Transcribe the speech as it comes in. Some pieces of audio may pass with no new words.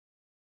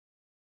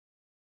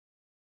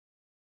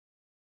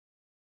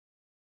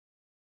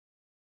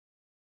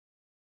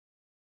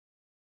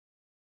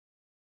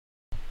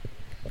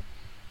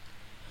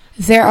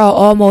There are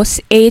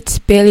almost 8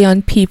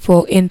 billion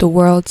people in the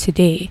world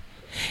today.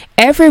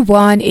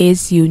 Everyone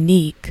is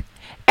unique.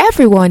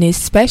 Everyone is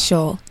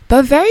special,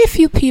 but very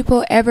few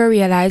people ever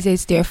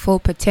realizes their full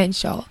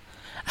potential.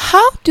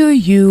 How do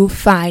you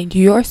find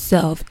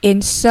yourself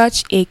in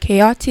such a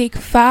chaotic,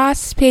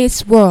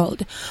 fast-paced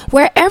world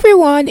where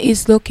everyone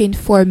is looking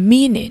for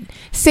meaning,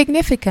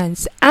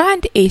 significance,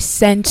 and a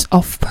sense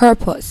of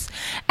purpose,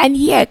 and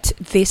yet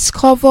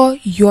discover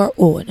your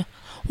own?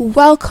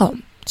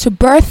 Welcome to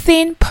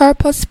Birthing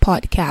Purpose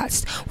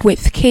Podcast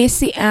with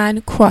Casey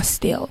Ann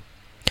Crossdale.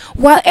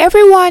 While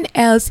everyone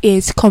else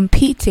is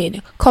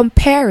competing,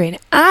 comparing,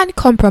 and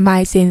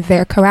compromising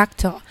their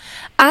character,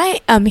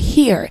 I am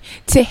here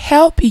to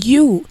help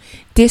you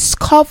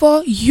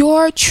discover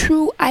your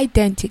true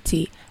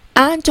identity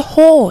and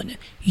hone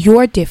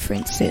your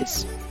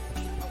differences.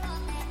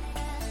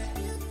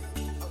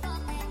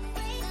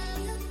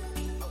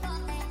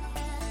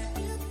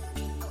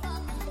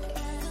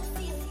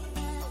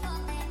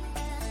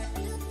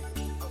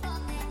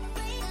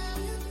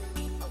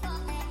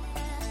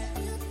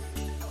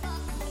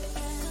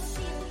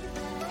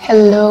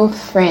 Hello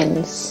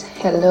friends,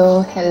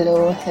 hello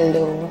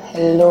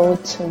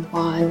to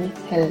one,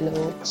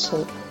 hello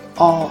to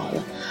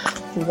all.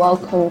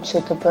 Welcome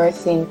to the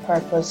Birthing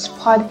Purpose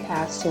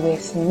Podcast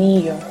with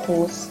me, your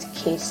host,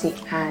 Casey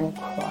Ann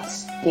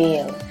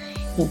Crossdale.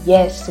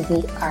 Yes,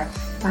 we are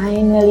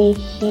finally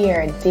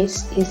here.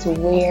 This is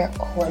where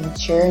our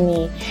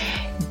journey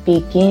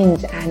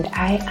begins, and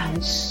I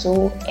am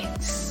so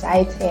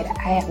excited.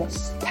 I am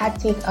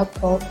ecstatic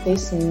about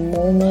this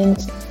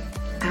moment.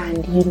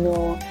 And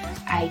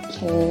I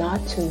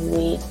cannot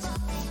wait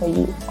for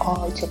you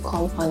all to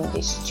come on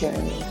this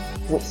journey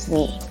with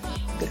me,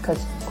 because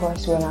of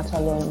course we're not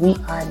alone. We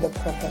are the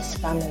Purpose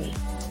family.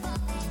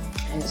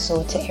 And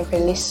so to every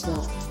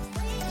listener,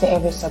 to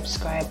every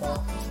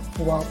subscriber,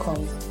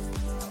 welcome.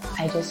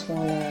 I just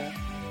want to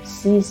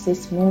seize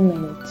this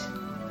moment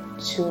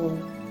to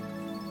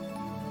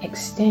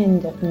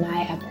extend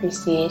my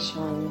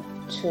appreciation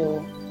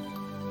to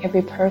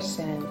every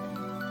person,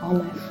 all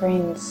my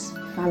friends,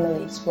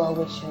 families,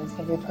 well-wishers,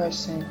 every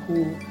person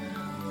who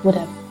would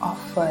have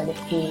offered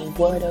a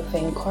word of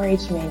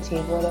encouragement,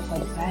 a word of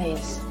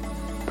advice,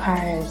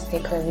 prayers,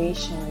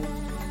 declaration,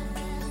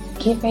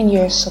 given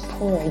your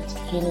support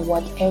in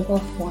whatever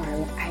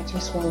form. I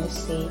just want to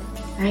say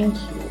thank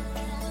you.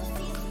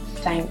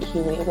 Thank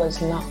you. It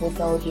was not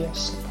without your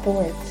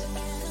support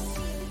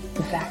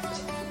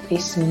that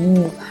this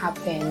move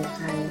happened,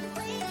 and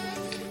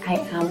I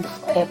am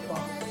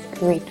forever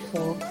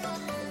grateful.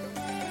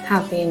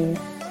 Having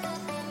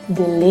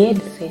delayed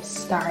this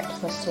start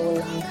for so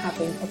long,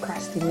 having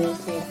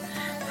procrastinated,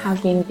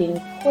 having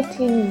been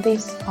putting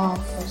this off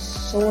for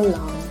so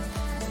long,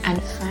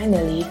 and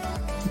finally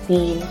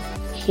being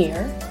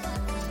here,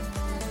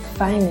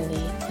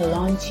 finally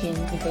launching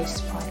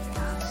this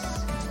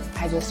podcast.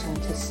 I just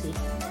want to say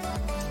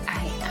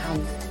I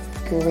am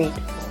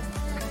grateful.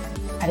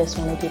 I just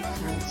want to give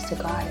thanks to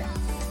God,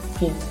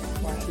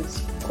 for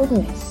His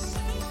goodness,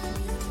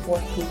 for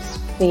His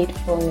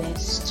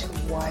faithfulness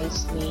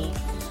towards me.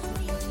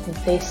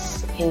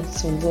 This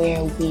is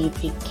where we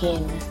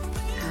begin,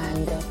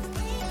 and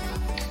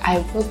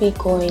I will be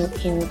going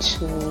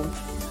into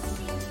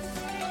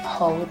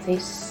how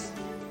this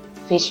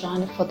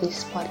vision for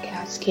this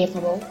podcast came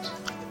about,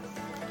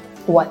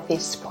 what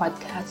this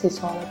podcast is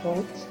all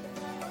about,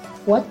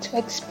 what to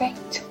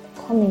expect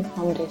coming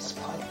from this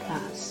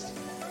podcast.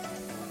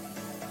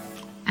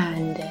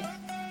 And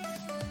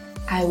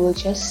I will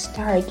just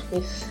start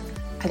with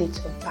a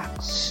little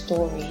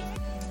backstory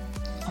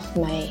of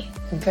my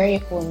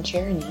very own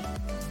journey.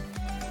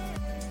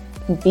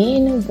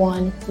 Being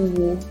one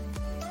who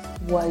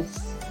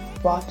was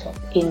brought up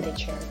in the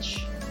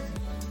church,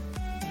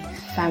 my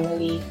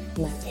family,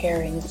 my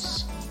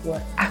parents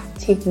were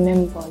active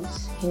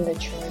members in the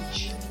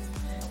church,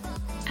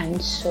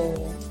 and so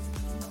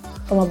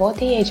from about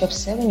the age of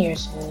 7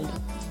 years old,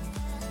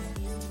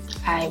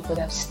 I would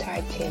have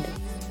started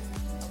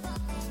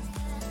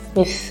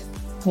with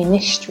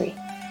ministry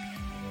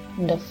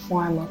in the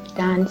form of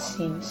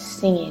dancing,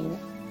 singing,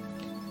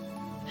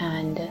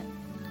 and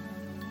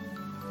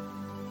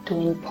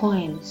doing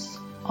poems,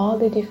 all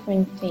the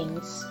different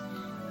things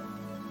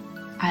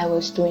I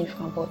was doing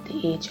from about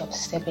the age of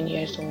 7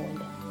 years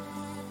old.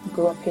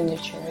 Grew up in the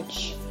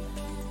church,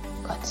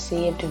 got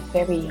saved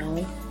very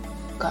young,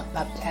 got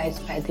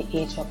baptized by the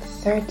age of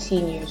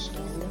 13 years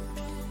old.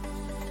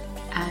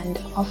 And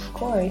of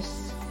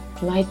course,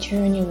 my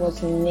journey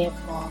was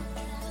never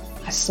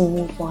a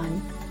smooth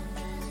one.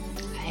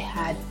 I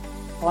had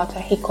a lot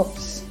of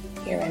hiccups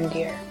here and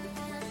there.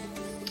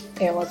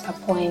 There was a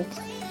point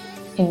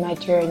in my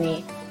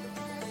journey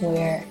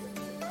where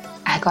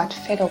I got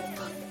fed up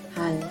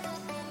and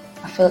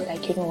I felt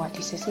like,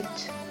 this is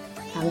it.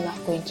 I'm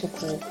not going to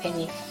go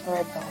any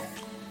further.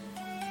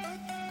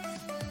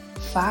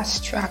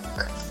 Fast track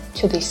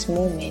to this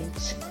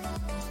moment,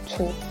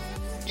 to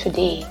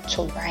today,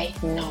 to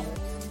right now,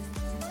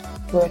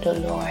 where the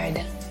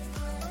Lord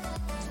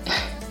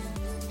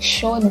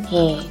showed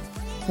me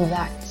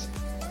that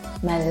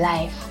my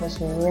life was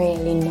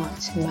really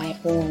not my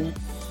own,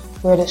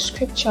 where the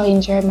scripture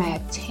in Jeremiah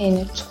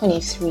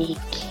 10:23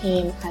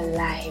 came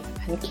alive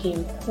and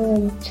came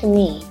home to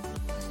me,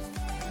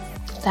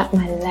 that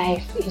my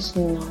life is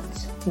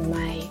not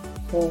my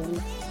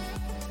own.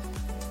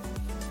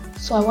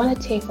 So I want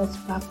to take us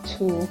back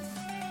to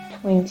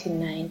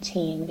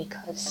 2019,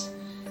 because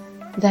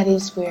that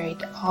is where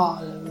it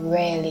all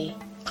really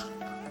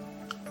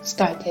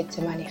started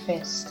to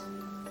manifest.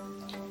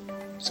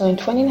 So in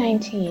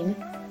 2019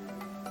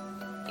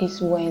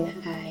 is when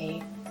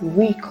I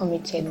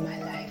recommitted my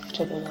life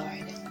to the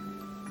Lord.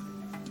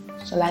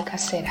 So like I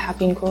said,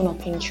 having grown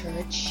up in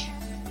church,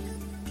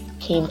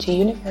 came to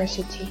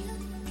university,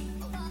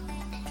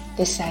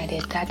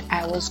 decided that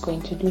I was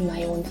going to do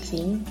my own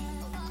thing.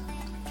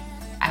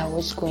 I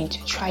was going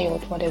to try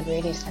out whatever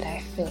it is that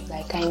I felt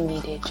like I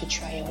needed to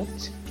try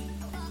out.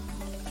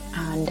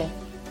 And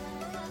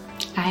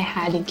I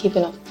had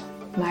given up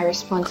my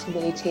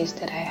responsibilities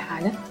that I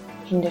had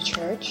in the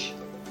church,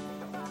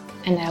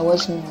 and I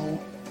was now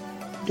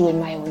doing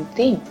my own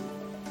thing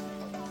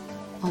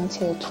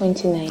until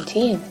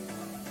 2019.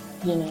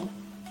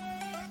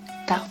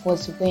 That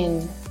was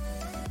when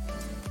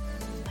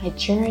my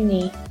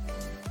journey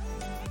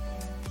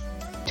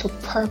to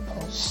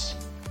purpose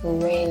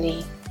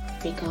really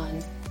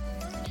begun.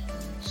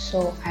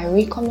 So I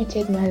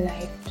recommitted my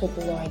life to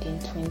the Lord in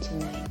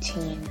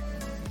 2019,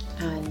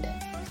 and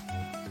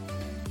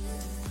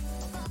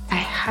I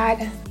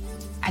had a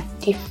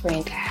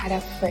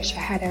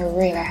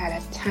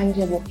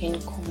tangible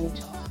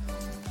encounter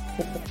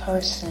with the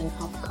person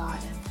of God.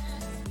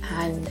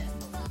 And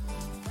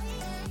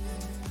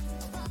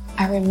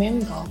I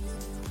remember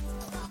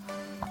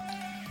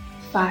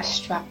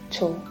fast track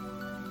to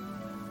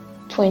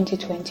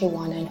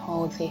 2021 and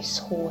how this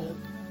whole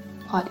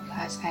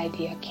podcast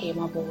idea came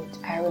about.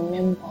 I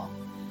remember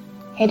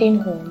heading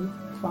home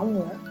from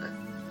work,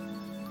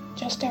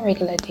 just a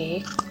regular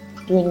day,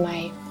 doing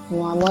my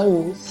normal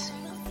routes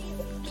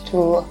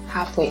through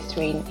halfway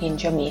through in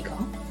Jamaica,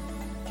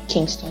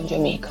 Kingston,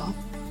 Jamaica,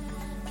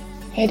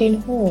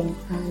 heading home,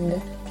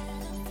 and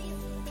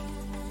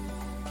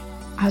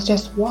I was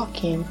just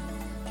walking,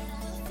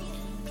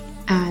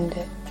 and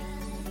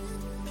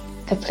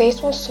the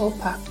place was so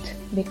packed,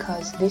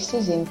 because this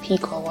is in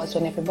peak hours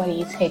when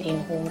everybody is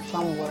heading home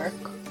from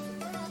work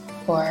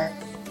or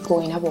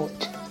going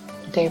about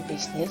their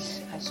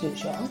business as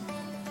usual.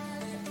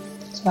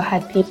 So I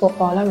had people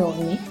all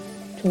around me,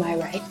 to my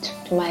right,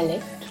 to my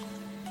left,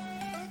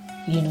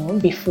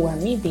 before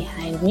me,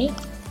 behind me.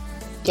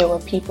 There were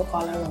people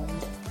all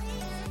around.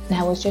 And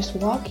I was just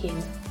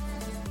walking,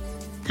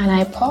 and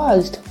I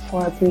paused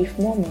for a brief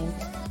moment,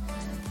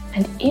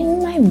 and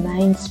in my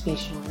mind's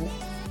vision,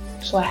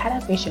 so I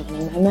had a vision,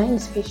 in my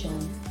mind's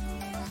vision,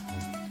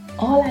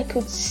 all I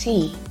could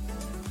see,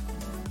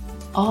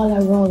 all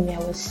around me, I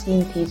was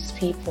seeing these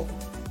people,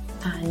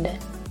 and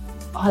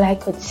all I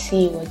could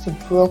see was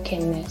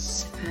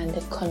brokenness and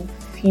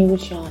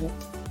confusion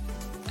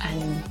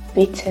and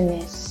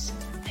bitterness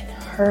and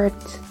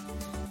hurt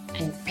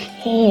and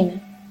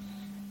pain.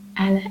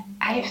 And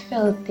I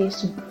felt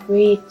this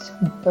great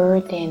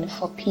burden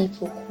for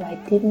people who I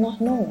did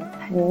not know.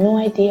 I had no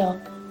idea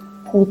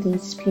who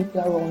these people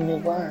around me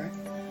were.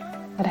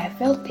 But I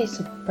felt this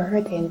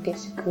burden,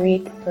 this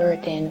great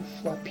burden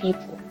for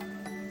people.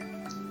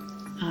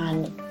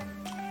 And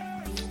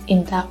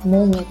in that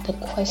moment, the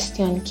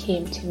question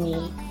came to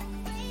me,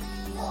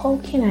 how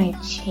can I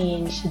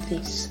change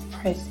this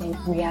present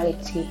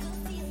reality?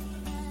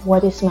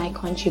 What is my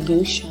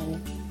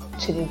contribution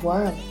to the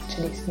world,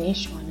 to this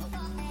nation?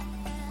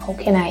 How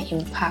can I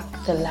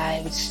impact the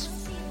lives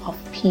of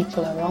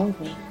people around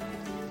me?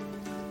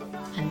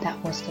 And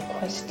that was the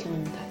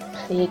question that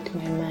plagued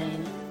my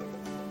mind.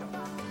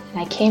 And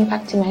I came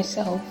back to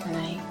myself and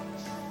I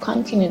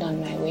continued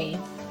on my way.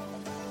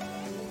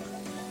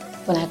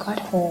 When I got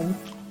home,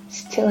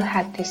 still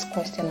had this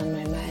question on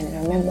my mind. And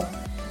I remember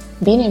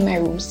being in my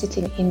room,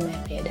 sitting in my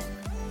bed,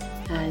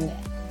 and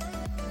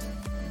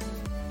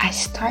I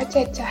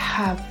started to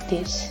have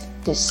this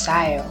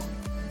desire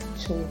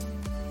to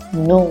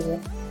know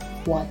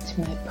what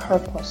my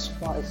purpose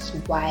was,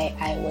 why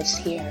I was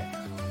here,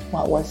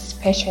 what was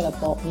special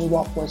about me,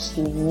 what was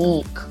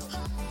unique.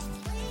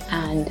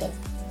 And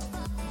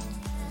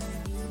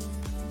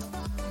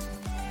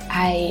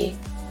I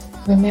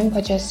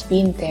remember just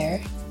being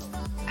there.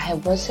 I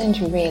wasn't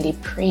really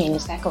praying.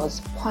 It's like I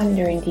was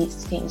pondering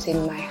these things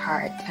in my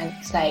heart, and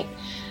it's like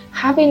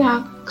having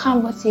a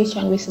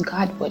conversation with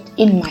God but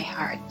in my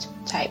heart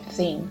type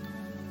thing.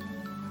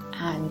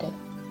 And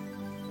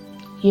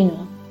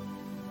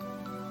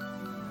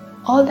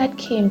all that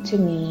came to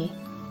me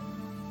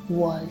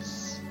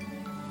was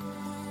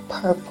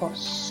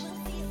purpose.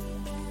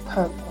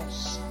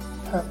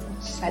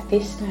 At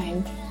this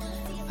time,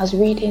 I was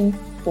reading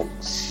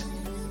books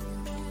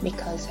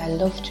because I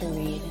love to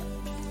read,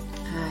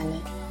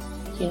 and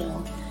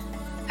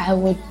I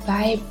would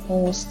buy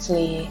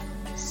mostly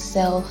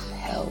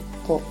self-help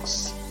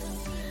books.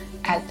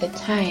 At the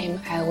time,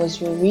 I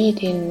was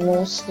reading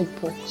mostly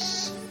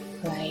books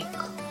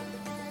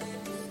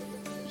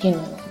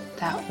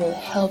that will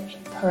help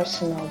in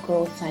personal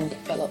growth and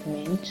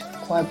development,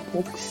 or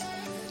books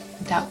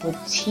that would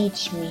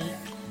teach me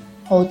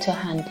how to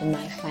handle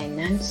my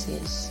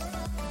finances.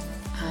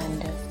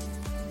 And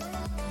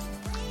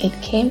it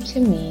came to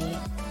me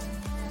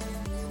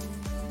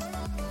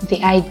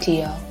the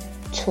idea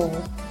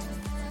to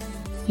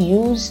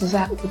use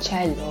that which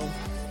I love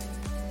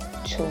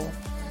to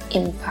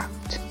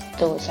impact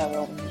those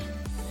around me.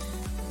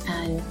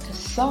 And the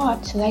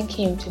thought that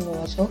came to me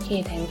was,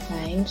 okay, then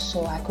fine,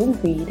 so I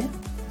could read,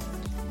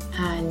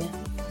 and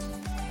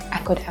I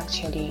could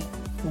actually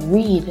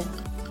read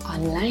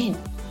online.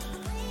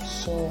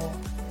 So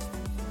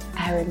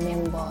I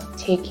remember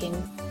taking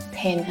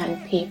pen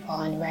and paper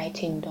and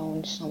writing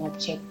down some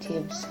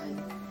objectives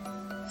and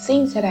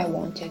things that I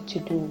wanted to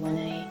do when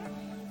I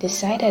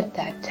decided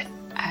that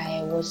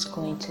I was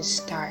going to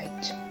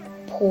start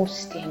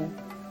posting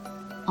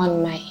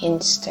on my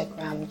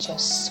Instagram,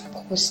 just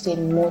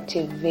posting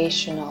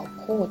motivational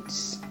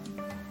quotes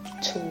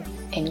to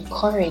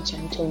encourage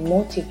and to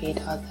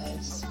motivate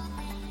others.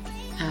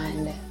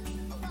 And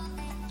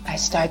I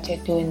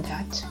started doing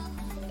that,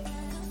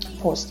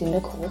 posting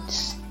the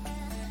quotes.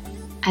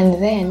 And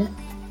then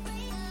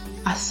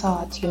I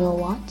thought, you know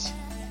what?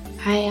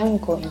 I'm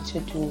going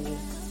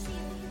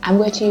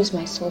to use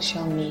my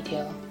social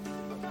media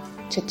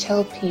to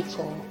tell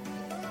people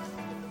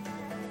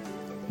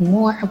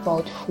more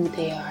about who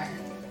they are,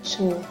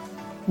 to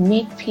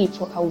make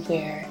people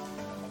aware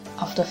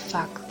of the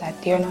fact that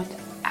they're not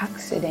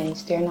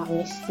accidents, they're not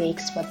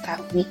mistakes, but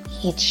that we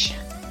each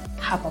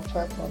have a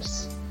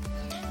purpose.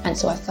 And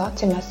so I thought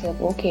to myself,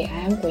 okay, I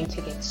am going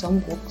to get some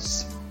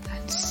books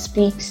that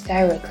speaks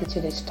directly to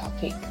this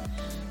topic,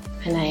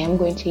 and I am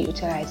going to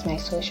utilize my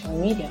social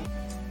media.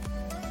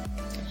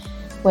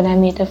 When I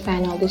made the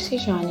final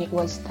decision, it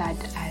was that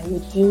I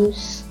would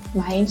use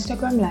my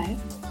Instagram Live,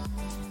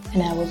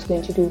 and I was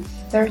going to do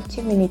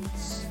 30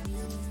 minutes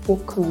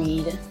book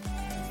read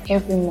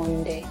every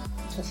Monday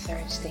to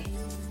Thursday.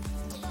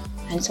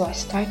 And so I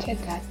started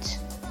that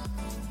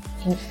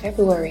in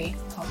February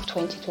of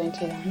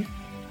 2021,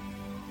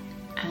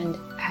 and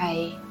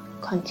I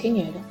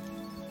continued.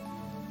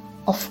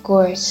 Of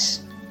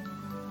course,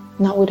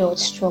 not without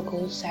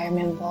struggles. I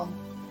remember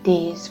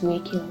days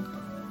waking up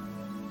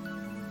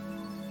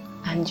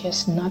and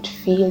just not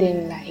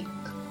feeling like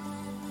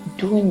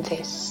doing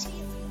this.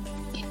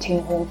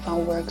 Getting home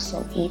from work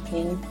some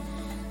evening,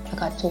 I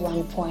got to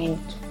one point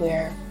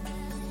where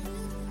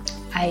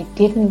I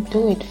didn't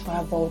do it for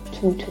about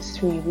 2 to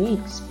 3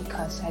 weeks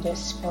because I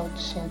just felt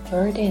so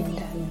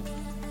burdened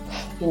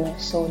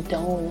and so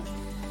down.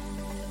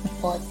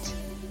 But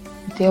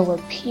there were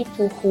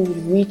people who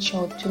would reach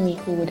out to me,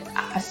 who would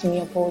ask me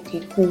about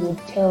it, who would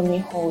tell me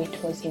how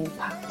it was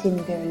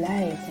impacting their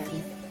lives,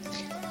 and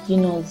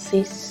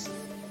this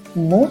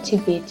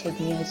motivated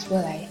me as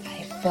well. I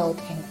felt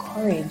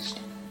encouraged,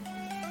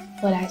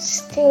 but I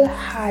still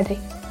had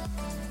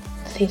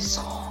this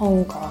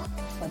hunger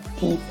for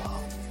deeper,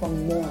 for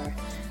more,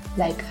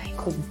 like I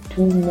could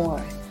do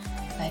more,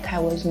 like I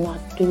was not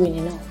doing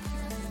enough.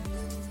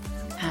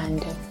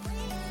 And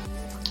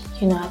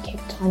I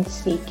kept on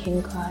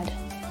seeking God.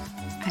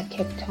 I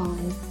kept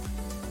on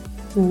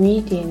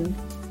reading,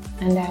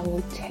 and I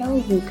will tell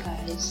you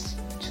guys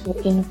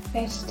to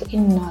invest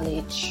in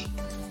knowledge.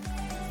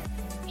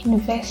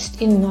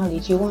 Invest in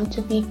knowledge. You want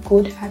to be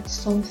good at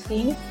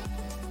something?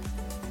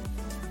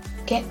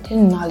 Get the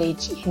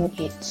knowledge in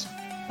it.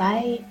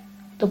 Buy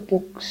the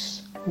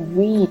books.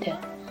 Read.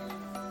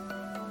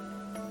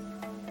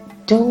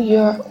 Do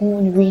your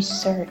own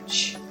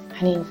research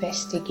and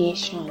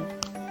investigation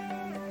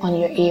on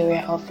your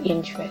area of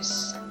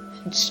interest.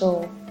 And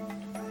so,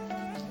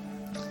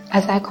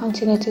 as I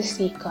continue to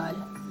seek God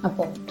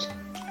about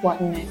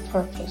what my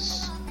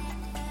purpose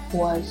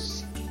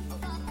was,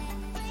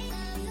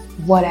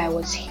 what I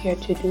was here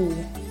to do,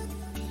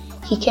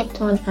 He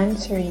kept on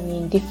answering me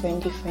in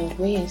different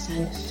ways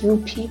and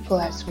through people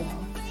as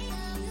well.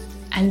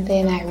 And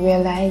then I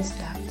realized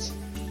that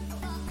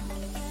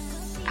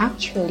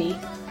actually,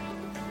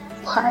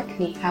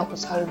 partly I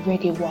was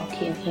already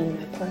walking in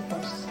my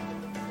purpose.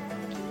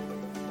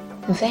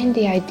 Then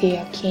the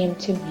idea came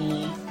to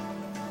me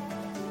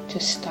to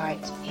start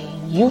a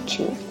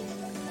YouTube.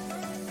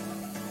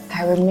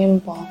 I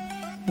remember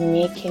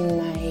making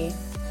my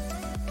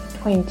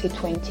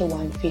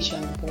 2021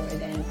 vision board,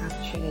 and I'm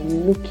actually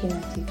looking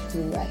at it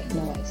right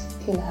now. I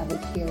still have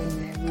it here in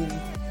my room.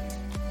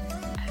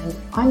 And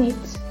on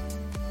it,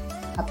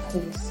 I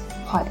placed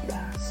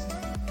podcast.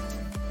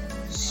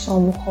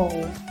 Somehow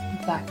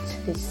that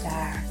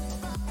desire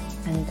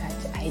and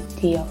that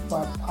idea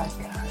for a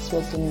podcast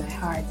was in my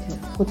heart, and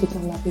I put it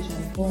on my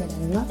vision board.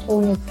 And not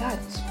only that,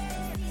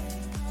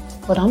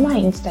 but on my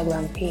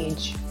Instagram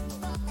page,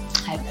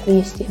 I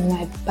placed in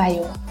my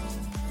bio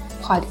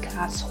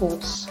podcast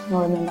host.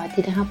 Now remember, I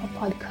didn't have a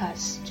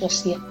podcast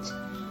just yet,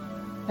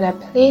 but I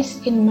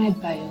placed in my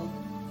bio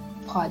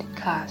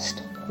podcast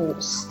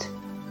host,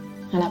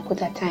 and I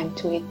put a time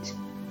to it.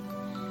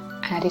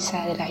 And I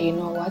decided that, you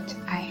know what,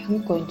 I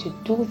am going to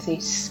do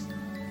this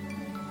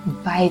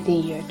by the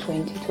year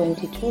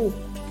 2022.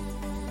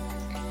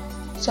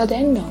 So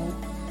then now,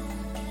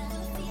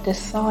 the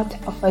thought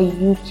of a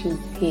YouTube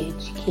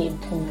page came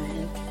to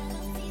mind,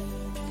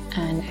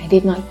 and I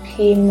did not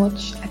pay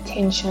much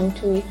attention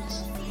to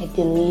it. I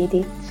delayed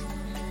it.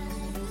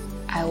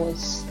 I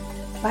was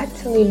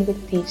battling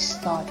with these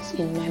thoughts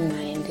in my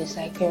mind. It's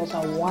like there was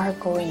a war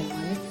going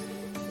on,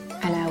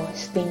 and I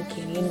was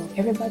thinking,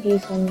 everybody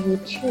is on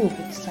YouTube,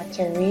 it's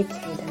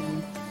saturated,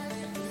 and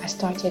I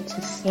started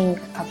to think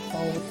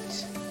about,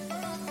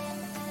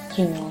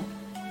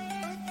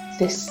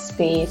 this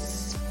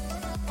space,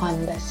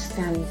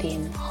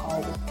 understanding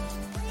how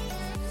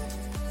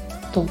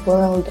the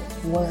world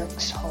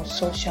works, how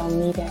social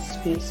media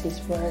spaces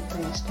work,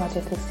 and I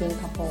started to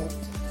think about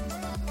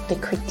the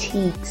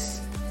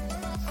critiques.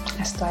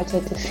 I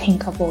started to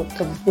think about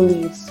the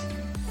bullies.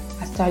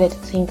 I started to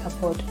think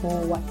about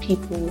what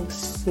people will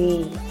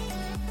say,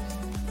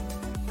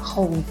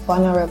 how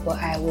vulnerable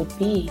I would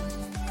be,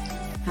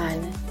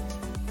 and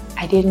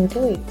I didn't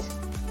do it.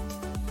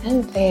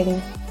 And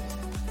then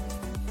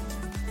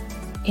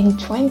in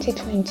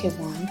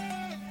 2021,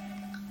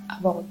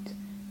 about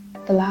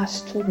the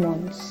last 2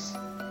 months,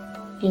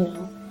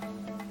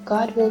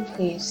 God will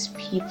place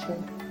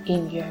people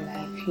in your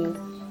life.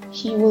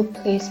 He will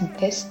place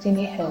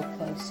destiny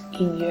helpers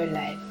in your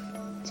life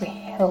to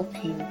help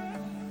you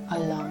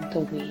along the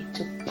way,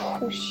 to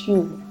push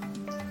you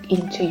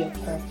into your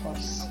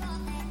purpose.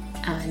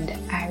 And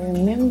I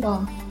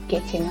remember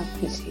getting a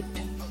visit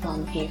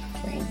from a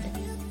friend,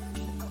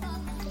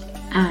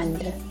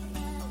 and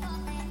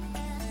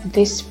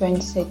this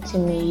friend said to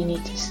me, you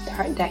need to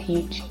start that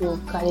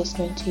YouTube. God is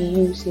going to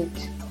use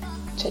it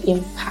to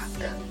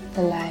impact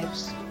the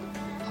lives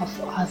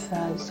of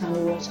others. And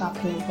we were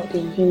talking about the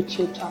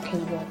YouTube,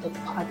 talking about the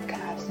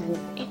podcast,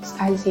 and it's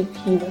as if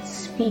he was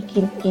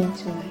speaking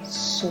into my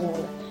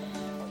soul.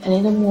 And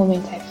in a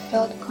moment I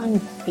felt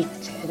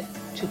convicted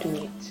to do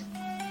it.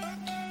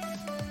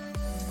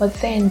 But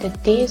then the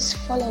days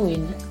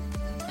following,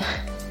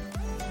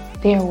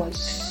 there was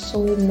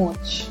so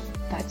much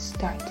that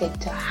started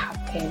to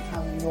happen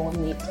around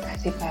me,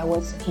 as if I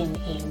was in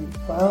a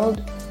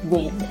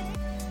whirlwind.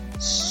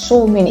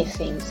 So many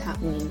things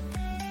happening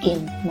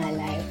in my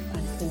life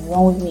and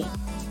around me,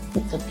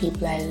 with the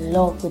people I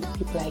love, with the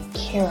people I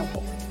care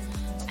about.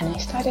 And I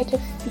started to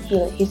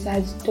feel it's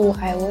as though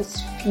I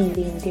was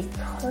feeling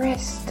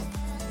depressed,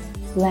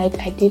 like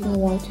I didn't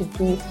want to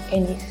do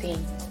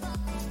anything,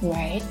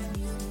 right?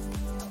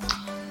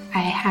 I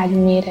had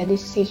made a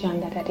decision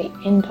that at the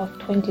end of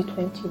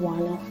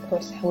 2021, of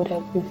course, I would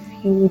have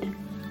reviewed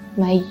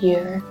my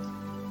year,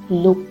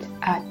 looked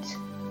at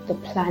the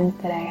plans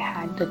that I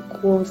had, the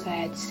goals I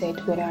had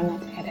set, whether or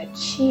not I had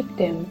achieved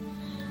them,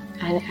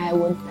 and I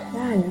would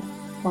plan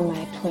for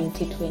my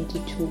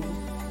 2022.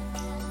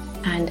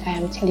 And I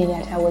am telling you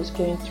that I was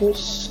going through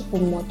so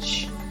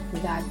much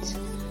that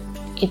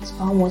it's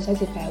almost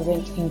as if I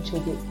went into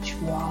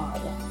withdrawal,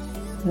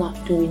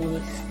 not doing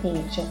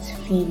anything, just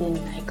feeling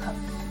like a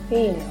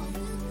failure.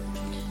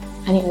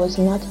 And it was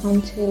not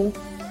until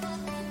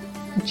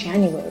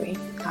January,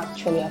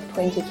 actually, of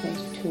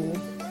 2022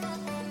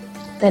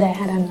 that I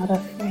had another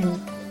friend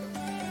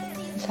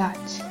that,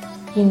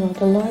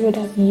 the Lord would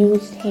have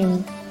used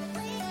him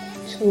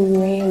to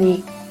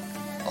really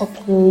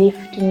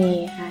uplift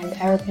me. And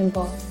I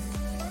remember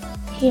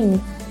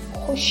him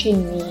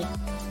pushing me,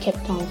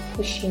 kept on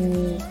pushing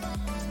me,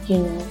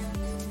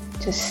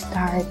 to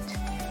start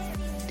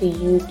the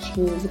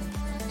YouTube,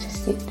 to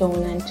sit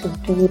down and to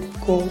do the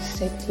goal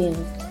setting,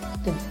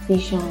 the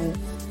vision.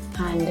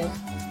 And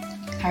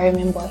I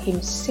remember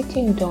him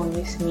sitting down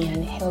with me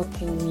and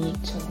helping me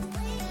to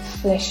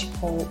flesh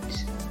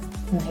out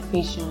my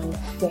vision,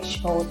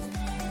 flesh out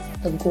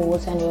the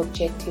goals and the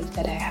objectives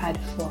that I had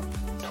for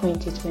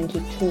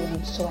 2022.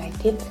 And so I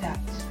did that.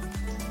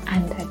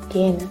 And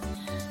again,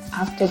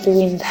 after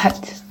doing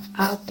that,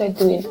 after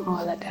doing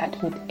all of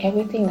that, with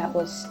everything that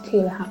was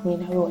still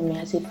happening around me,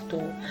 as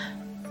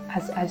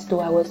though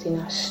I was in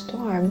a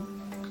storm,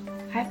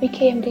 I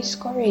became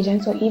discouraged.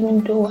 And so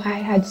even though I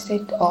had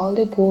set all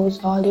the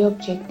goals, all the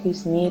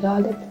objectives, made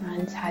all the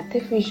plans, had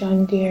the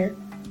vision there,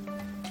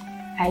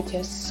 I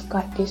just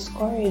got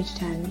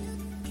discouraged. And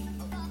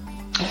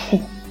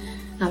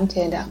I'm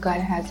telling you that God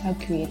has a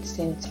great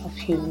sense of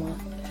humor.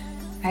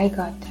 I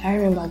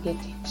remember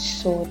getting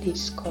so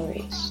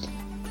discouraged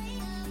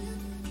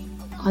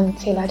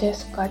until I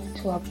just got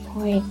to a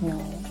point now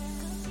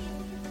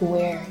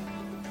where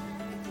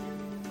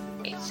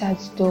it's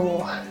as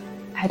though,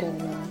 I don't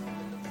know,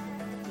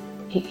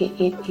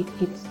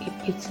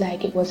 it's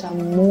like it was a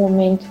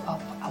moment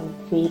of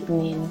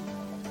awakening,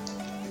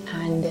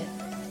 and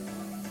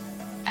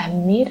I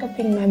made up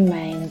in my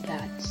mind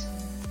that,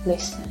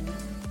 listen,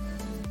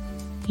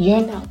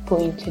 you're not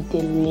going to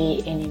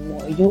delay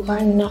anymore. You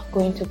are not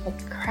going to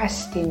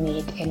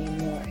procrastinate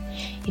anymore.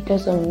 It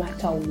doesn't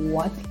matter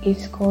what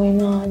is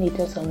going on. It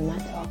doesn't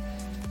matter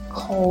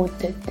how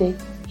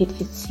it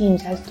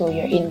seems as though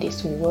you're in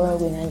this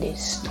whirlwind and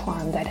this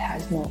storm that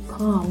has no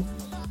calm.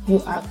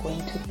 You are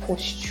going to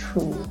push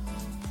through.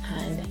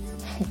 And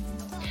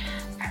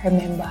I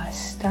remember I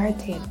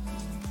started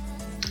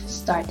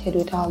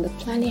with all the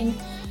planning.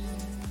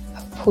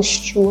 I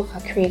pushed through. I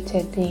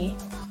created the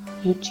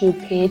YouTube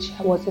page.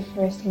 That was the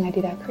first thing I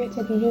did. I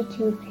created the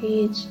YouTube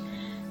page,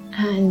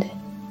 and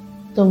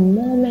the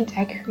moment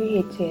I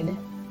created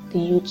the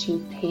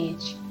YouTube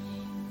page,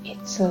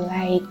 it's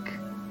like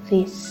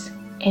this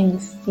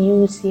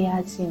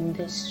enthusiasm,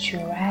 this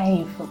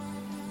drive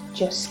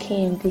just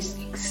came, this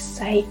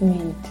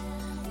excitement.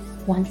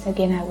 Once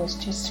again, I was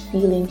just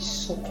feeling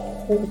so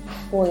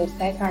hopeful. It's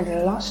like I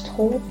lost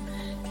hope,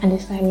 and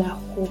it's like my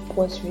hope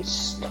was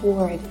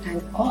restored,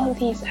 and all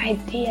these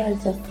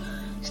ideas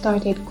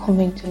started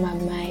coming to my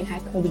mind. I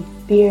could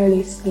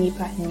barely sleep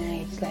at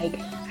night. It's like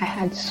I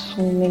had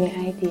so many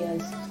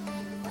ideas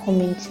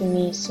coming to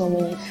me, so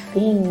many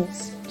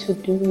things to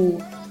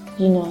do,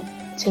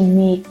 to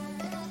make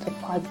the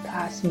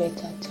podcast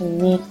better, to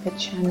make the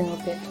channel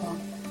better.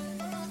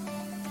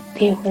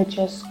 They were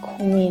just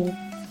coming,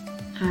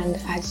 and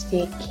as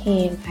they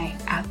came, I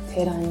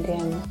acted on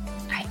them.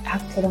 I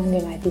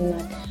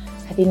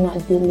did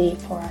not delay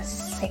for a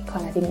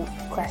second. I did not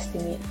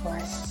procrastinate for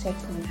a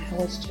second. I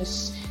was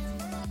just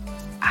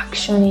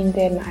actioning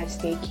them as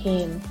they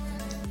came,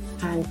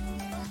 and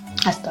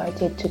I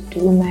started to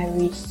do my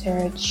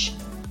research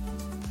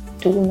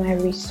for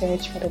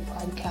the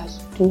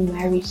podcast, do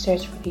my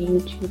research for the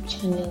YouTube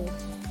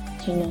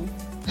channel,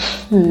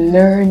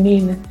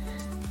 learning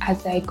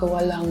as I go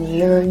along,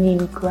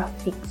 learning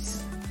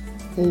graphics,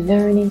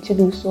 learning to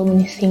do so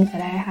many things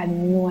that I had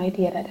no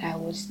idea that I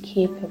was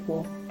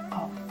capable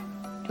of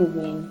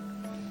doing.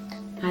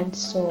 And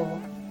so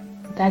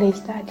that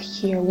is that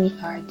here we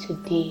are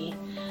today.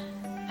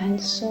 And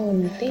so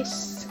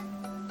this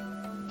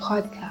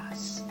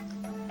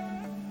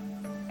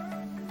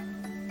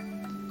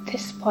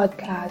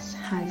podcast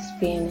has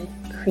been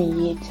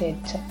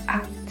created to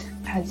act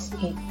as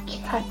a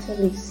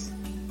catalyst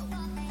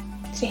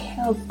to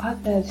help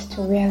others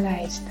to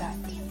realize that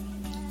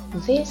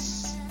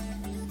this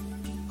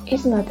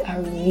is not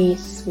a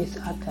race with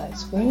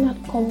others. We're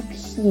not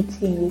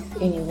competing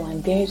with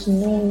anyone. There's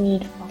no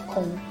need for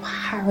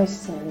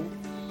comparison,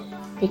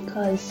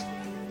 because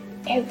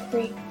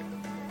every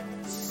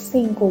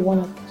single one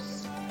of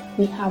us,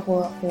 we have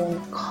our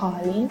own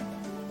calling,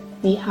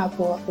 we have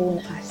our own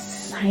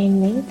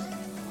assignment.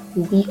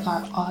 We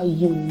are all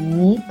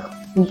unique.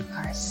 We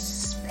are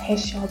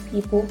special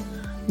people.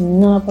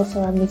 None of us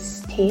are a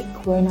mistake.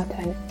 We're not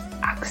an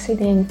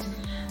accident.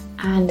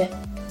 And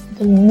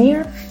the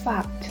mere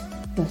fact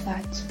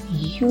that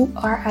you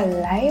are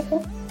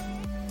alive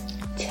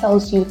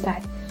tells you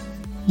that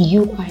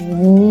you are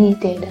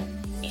needed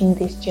in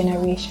this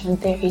generation.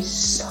 There is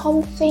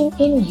something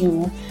in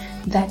you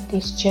that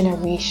this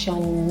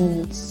generation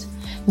needs.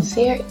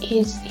 There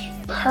is a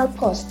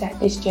purpose that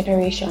this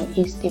generation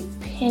is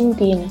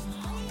depending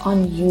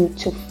on you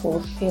to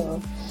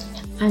fulfill.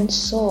 And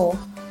so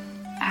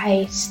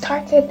I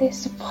started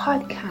this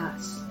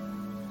podcast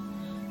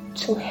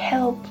to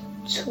help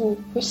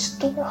to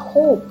restore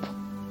hope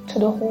to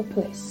the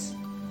hopeless,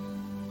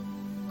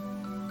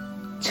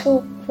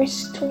 to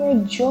restore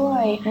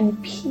joy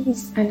and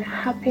peace and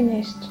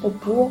happiness to the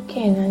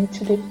broken and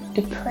to the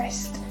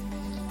depressed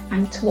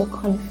and to the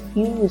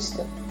confused.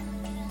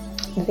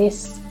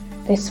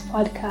 This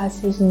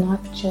podcast is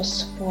not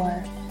just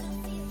for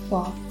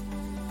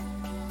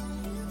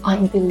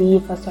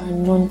unbelievers or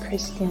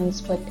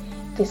non-Christians, but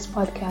this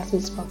podcast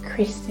is for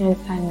Christians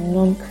and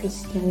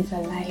non-Christians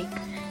alike.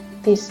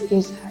 This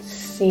is a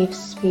safe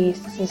space.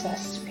 This is a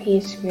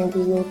space where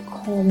we will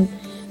come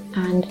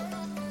and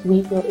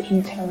we will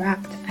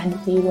interact and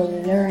we will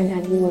learn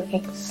and we will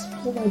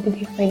explore the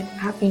different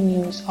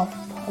avenues of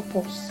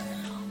purpose,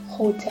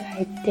 how to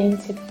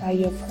identify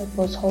your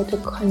purpose, how to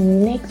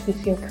connect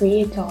with your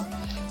Creator.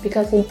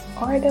 Because in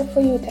order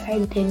for you to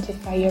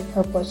identify your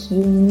purpose,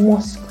 you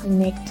must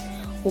connect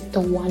with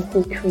the one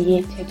who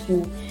created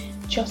you.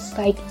 Just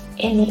like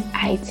any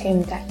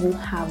item that you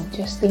have,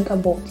 just think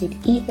about it.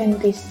 Even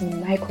this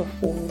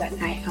microphone that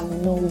I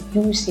am now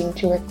using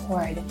to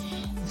record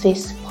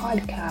this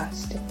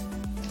podcast,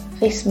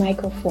 this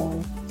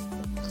microphone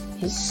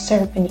is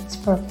serving its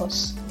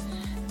purpose.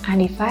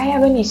 And if I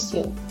have an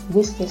issue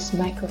with this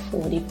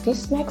microphone, if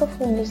this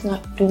microphone is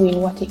not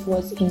doing what it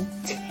was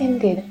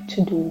intended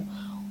to do,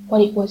 what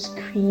it was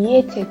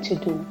created to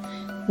do,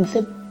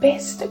 the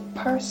best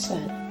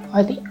person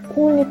or the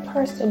only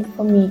person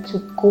for me to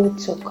go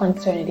to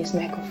concerning this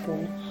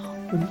microphone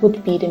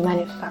would be the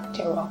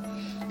manufacturer,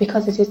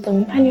 because it is the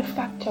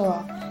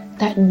manufacturer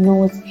that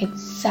knows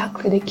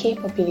exactly the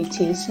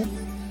capabilities,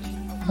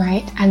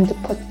 right, and the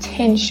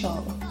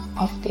potential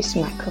of this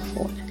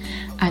microphone.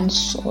 And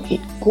so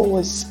it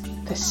goes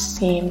the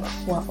same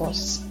for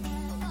us.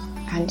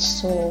 And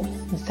so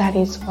that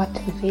is what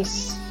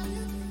this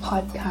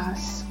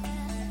podcast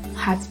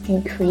has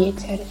been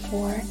created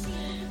for.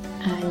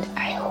 And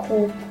I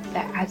hope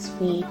that as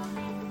we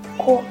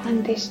go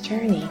on this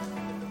journey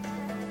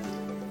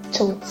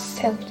to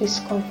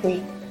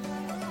self-discovery,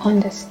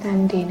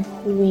 understanding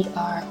who we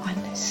are,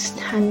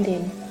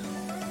 understanding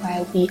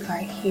why we are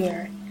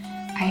here,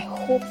 I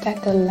hope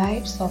that the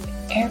lives of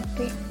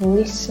every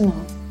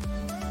listener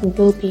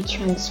will be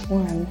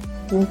transformed,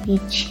 will be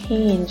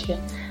changed,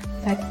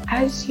 that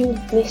as you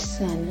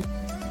listen,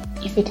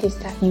 if it is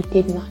that you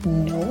did not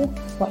know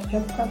what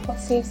your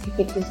purpose is, if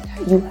it is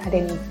that you had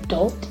any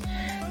doubt,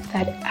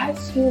 that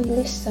as you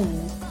listen,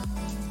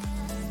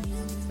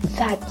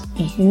 that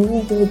you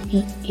will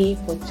be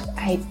able to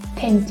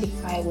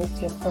identify with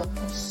your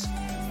purpose,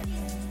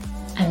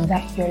 and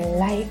that your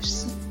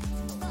lives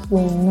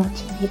will not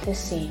be the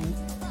same,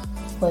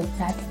 but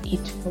that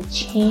it will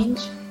change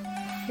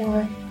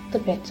for the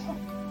better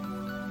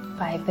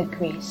by the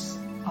grace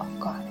of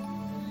God.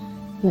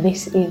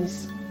 This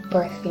is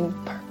Birthing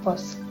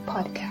Purpose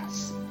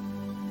Podcast.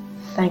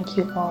 Thank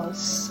you all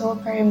so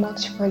very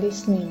much for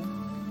listening.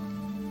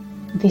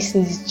 This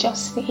is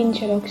just the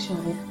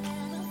introduction.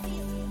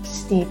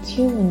 Stay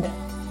tuned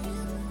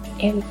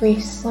every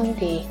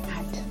Sunday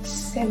at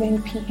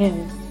 7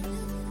 p.m.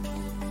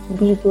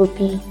 We will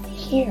be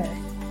here.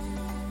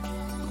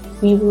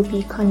 We will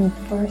be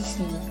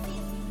conversing,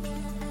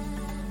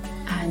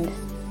 and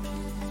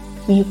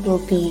we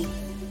will be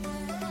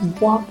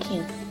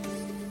walking,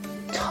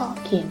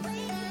 talking,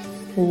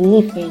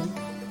 living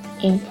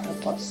in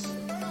purpose.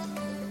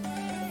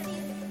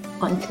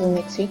 Until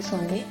next week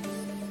Sunday,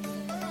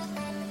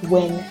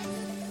 when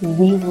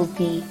we will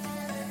be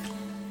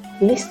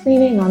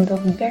listening in on the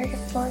very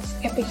first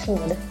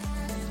episode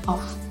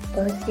of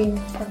Birthing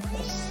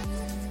Purpose.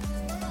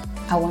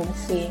 I want to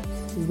say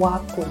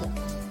walk good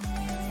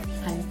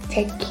and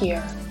take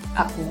care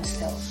of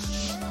yourself.